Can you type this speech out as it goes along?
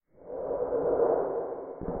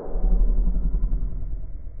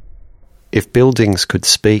If buildings could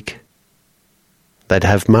speak, they'd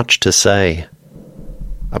have much to say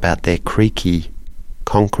about their creaky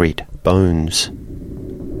concrete bones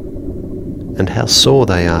and how sore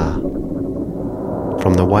they are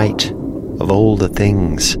from the weight of all the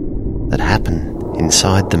things that happen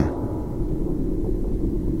inside them.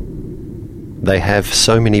 They have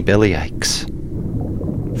so many bellyaches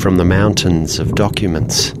from the mountains of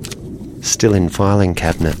documents still in filing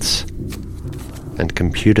cabinets and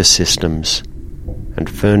computer systems and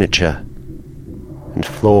furniture and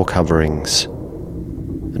floor coverings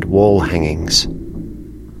and wall hangings.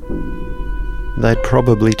 They'd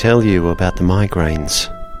probably tell you about the migraines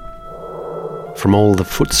from all the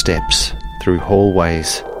footsteps through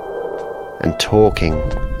hallways and talking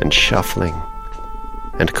and shuffling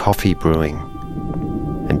and coffee brewing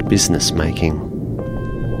and business making.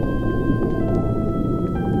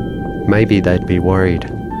 Maybe they'd be worried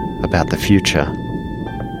about the future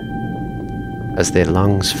as their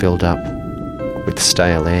lungs filled up with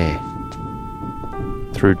stale air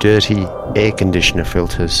through dirty air conditioner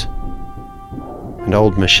filters and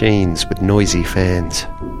old machines with noisy fans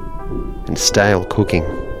and stale cooking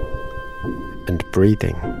and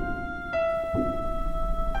breathing.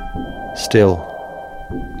 Still,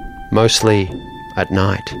 mostly at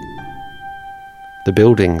night, the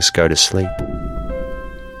buildings go to sleep.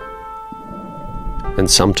 And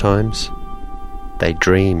sometimes they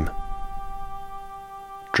dream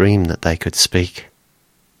that they could speak.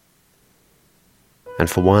 And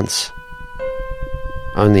for once,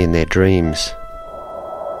 only in their dreams,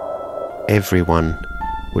 everyone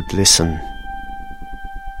would listen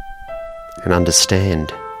and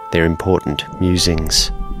understand their important musings.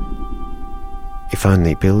 If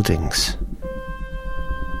only buildings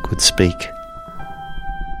could speak.